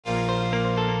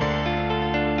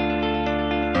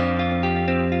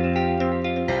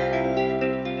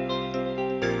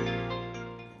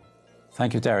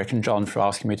Thank you, Derek and John, for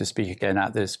asking me to speak again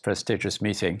at this prestigious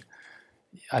meeting.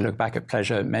 I look back at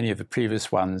pleasure at many of the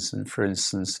previous ones, and for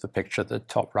instance, the picture at the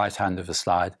top right-hand of the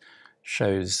slide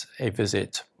shows a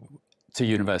visit to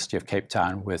University of Cape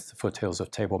Town with the foothills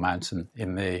of Table Mountain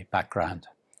in the background.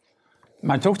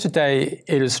 My talk today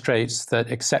illustrates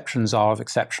that exceptions are of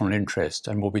exceptional interest,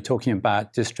 and we'll be talking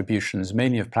about distributions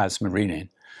mainly of plasma renin.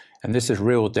 And this is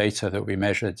real data that we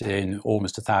measured in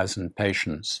almost 1,000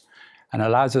 patients, and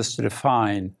allows us to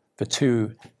define the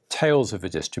two tails of the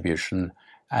distribution.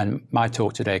 And my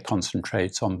talk today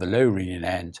concentrates on the low renin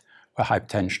end, where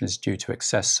hypertension is due to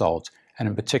excess salt, and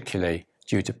in particular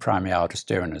due to primary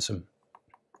aldosteronism.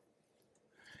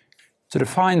 To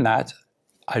define that,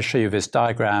 I show you this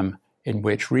diagram in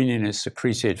which renin is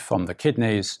secreted from the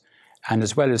kidneys, and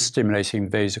as well as stimulating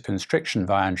vasoconstriction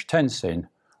via angiotensin,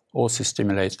 also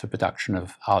stimulates the production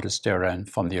of aldosterone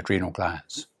from the adrenal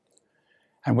glands.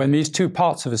 And when these two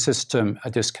parts of the system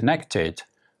are disconnected,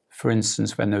 for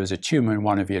instance, when there is a tumor in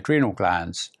one of the adrenal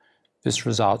glands, this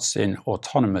results in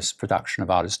autonomous production of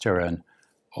aldosterone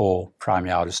or primary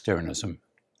aldosteronism.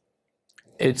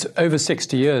 It's over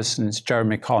 60 years since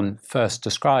Jeremy Conn first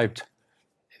described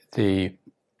the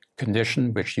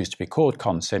condition, which used to be called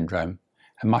Conn syndrome,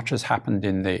 and much has happened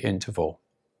in the interval.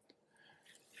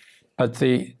 But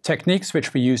the techniques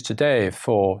which we use today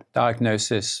for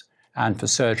diagnosis and for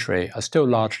surgery are still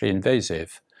largely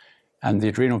invasive, and the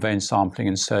adrenal vein sampling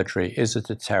in surgery is a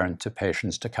deterrent to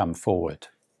patients to come forward.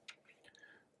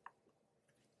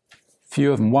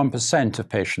 Fewer than 1% of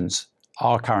patients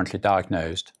are currently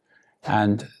diagnosed,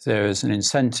 and there is an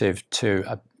incentive to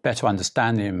a better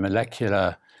understanding of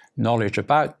molecular knowledge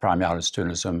about primary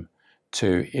aldosteronism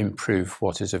to improve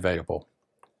what is available.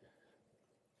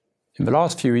 In the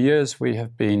last few years, we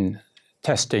have been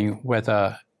testing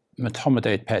whether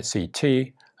metomidate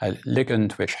PET-CT, a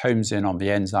ligand which homes in on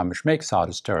the enzyme which makes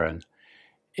aldosterone,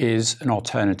 is an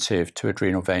alternative to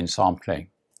adrenal vein sampling.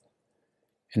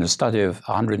 In a study of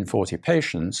 140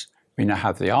 patients, we now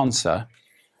have the answer.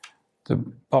 The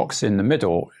box in the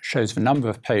middle shows the number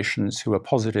of patients who are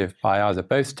positive by either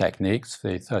both techniques,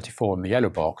 the 34 in the yellow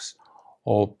box,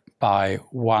 or by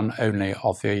one only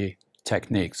of the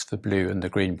techniques, the blue and the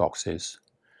green boxes.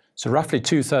 So roughly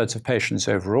 2/3 of patients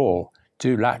overall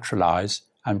do lateralize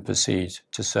and proceed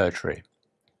to surgery.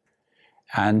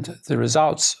 And the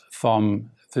results from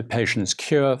the patient's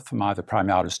cure from either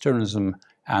primary aldosteronism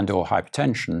and or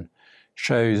hypertension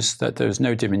shows that there is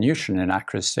no diminution in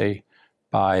accuracy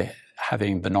by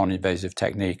having the non-invasive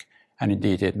technique, and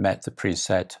indeed it met the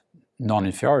preset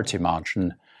non-inferiority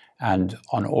margin, and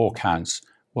on all counts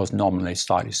was nominally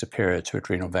slightly superior to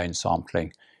adrenal vein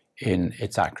sampling in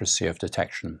its accuracy of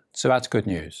detection. So that's good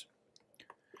news.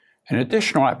 An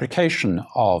additional application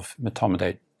of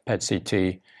metomidate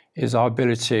PET-CT is our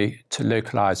ability to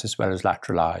localize as well as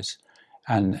lateralize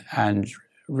and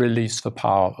release the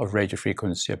power of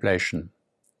radiofrequency ablation.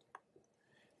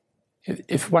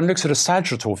 If one looks at a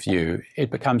sagittal view,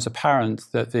 it becomes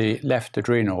apparent that the left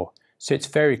adrenal sits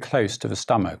very close to the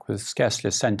stomach with scarcely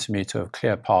a centimeter of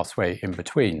clear pathway in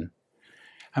between.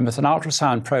 And with an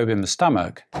ultrasound probe in the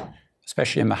stomach,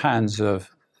 especially in the hands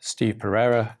of Steve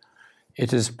Pereira,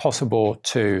 it is possible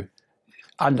to,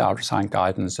 under ultrasound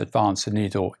guidance, advance a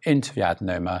needle into the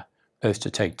adenoma, both to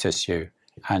take tissue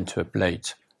and to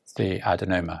ablate the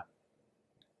adenoma.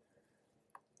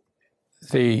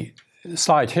 The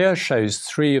slide here shows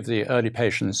 3 of the early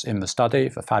patients in the study,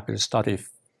 the fabulous study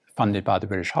funded by the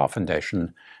British Heart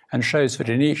Foundation, and shows that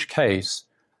in each case,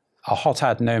 a hot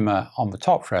adenoma on the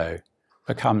top row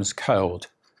becomes cold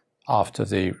after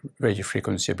the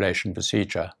radiofrequency ablation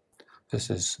procedure. This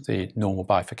is the normal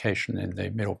bifurcation in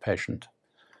the middle patient.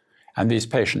 And these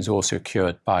patients are also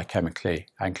cured biochemically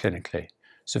and clinically.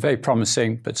 So very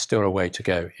promising, but still a way to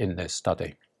go in this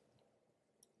study.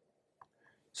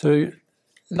 So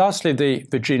lastly, the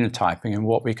genotyping and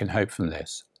what we can hope from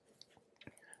this.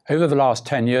 Over the last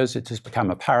 10 years, it has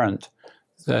become apparent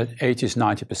that 80 to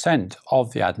 90%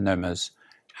 of the adenomas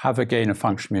have a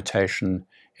gain-of-function mutation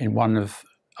in one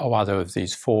or other of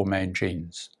these 4 main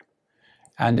genes.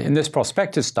 And in this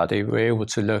prospective study, we're able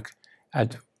to look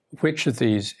at which of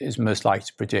these is most likely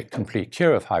to predict complete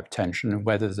cure of hypertension and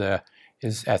whether there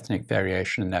is ethnic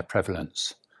variation in their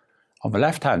prevalence. On the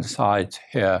left-hand side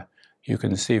here, you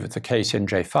can see that the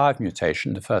KCNJ5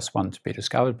 mutation, the first one to be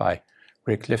discovered by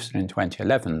Rick Lifton in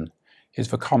 2011, is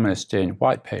the commonest in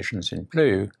white patients in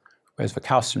blue, whereas the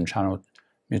calcium channel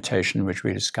mutation, which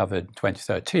we discovered in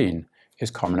 2013,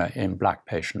 is commoner in black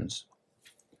patients.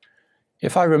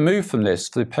 If I remove from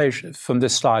this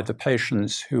slide the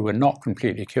patients who were not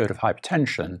completely cured of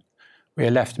hypertension, we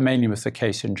are left mainly with the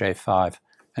KCNJ5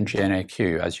 and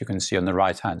GNAQ, as you can see on the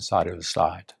right-hand side of the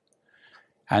slide.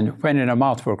 And when in a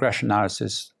multiple regression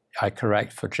analysis, I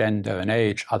correct for gender and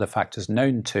age, other factors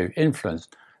known to influence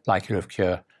likelihood of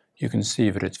cure, you can see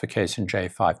that it's the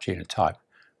KCNJ5 genotype,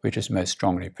 which is most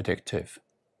strongly predictive.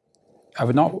 I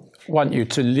would not want you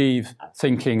to leave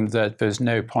thinking that there's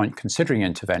no point considering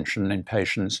intervention in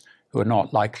patients who are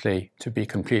not likely to be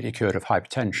completely cured of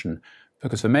hypertension,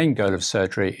 because the main goal of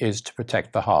surgery is to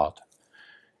protect the heart.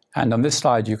 And on this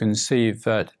slide, you can see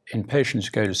that in patients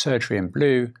who go to surgery in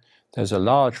blue, there's a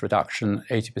large reduction,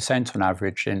 80% on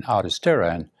average, in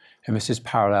aldosterone, and this is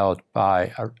paralleled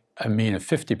by a mean of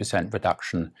 50%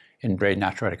 reduction in brain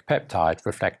natriuretic peptide,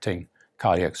 reflecting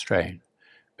cardiac strain.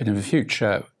 But in the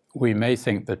future, we may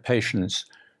think that patients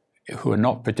who are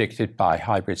not predicted by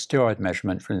hybrid steroid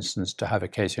measurement, for instance, to have a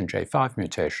KCNJ5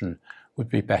 mutation, would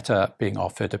be better being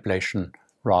offered ablation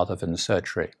rather than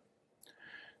surgery.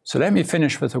 So let me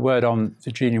finish with a word on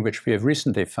the gene in which we have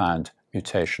recently found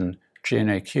mutation,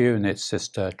 GNAQ and its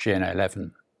sister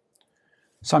GNA11.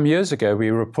 Some years ago,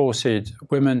 we reported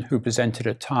women who presented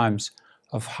at times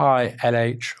of high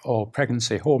LH or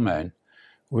pregnancy hormone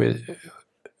with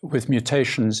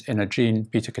mutations in a gene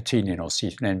beta-catenin or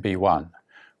CTNB1,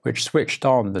 which switched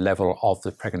on the level of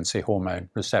the pregnancy hormone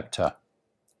receptor.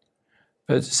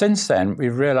 But since then,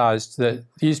 we've realized that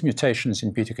these mutations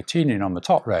in beta-catenin on the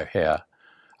top row here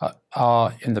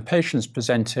are, in the patients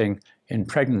presenting in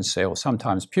pregnancy or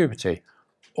sometimes puberty,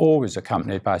 always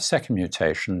accompanied by a second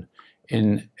mutation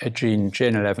in a gene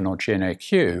GN11 or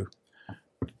GNAQ,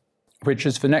 which,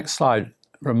 as the next slide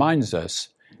reminds us,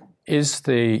 is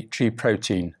the G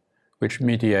protein which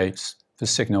mediates the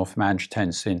signal from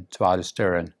angiotensin to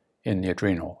aldosterone in the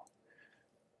adrenal.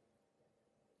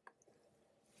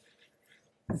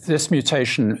 This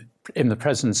mutation, in the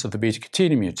presence of the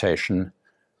beta-catenin mutation,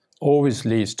 always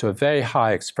leads to a very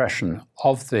high expression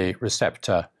of the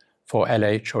receptor for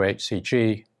LH or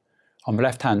HCG. On the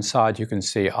left-hand side, you can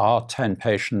see our 10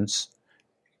 patients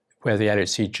where the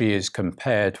LHCG is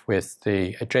compared with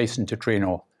the adjacent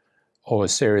adrenal or a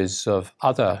series of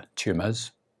other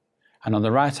tumors. And on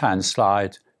the right-hand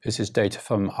slide, this is data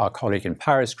from our colleague in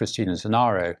Paris, Cristina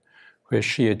Zanaro, where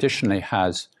she additionally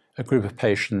has a group of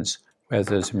patients where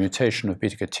there's a mutation of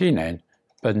beta-catenin,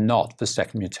 but not the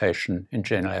second mutation in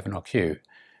GN11 or Q.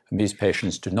 And these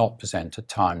patients do not present at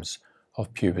times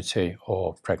of puberty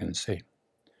or pregnancy.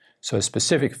 So a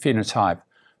specific phenotype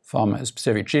from a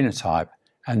specific genotype,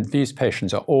 and these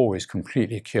patients are always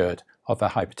completely cured of their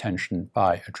hypertension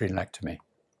by adrenalectomy.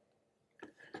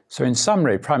 So in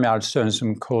summary, primary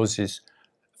aldosteronism causes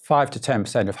 5 to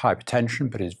 10% of hypertension,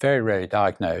 but is very rarely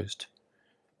diagnosed.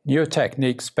 Newer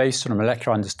techniques based on a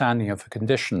molecular understanding of the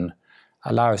condition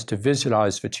allow us to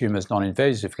visualize the tumors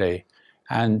non-invasively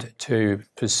and to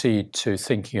proceed to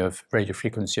thinking of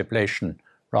radiofrequency ablation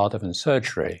rather than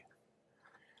surgery.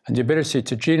 And the ability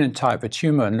to genotype a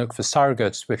tumor and look for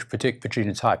surrogates which predict the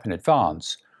genotype in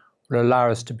advance will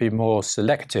allow us to be more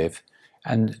selective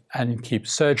and keep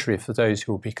surgery for those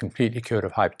who will be completely cured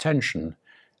of hypertension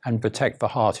and protect the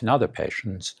heart in other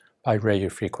patients by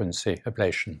radiofrequency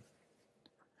ablation.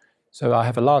 So I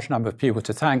have a large number of people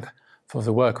to thank for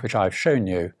the work which I've shown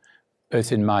you,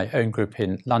 both in my own group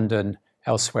in London,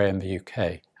 elsewhere in the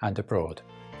UK, and abroad.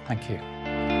 Thank you.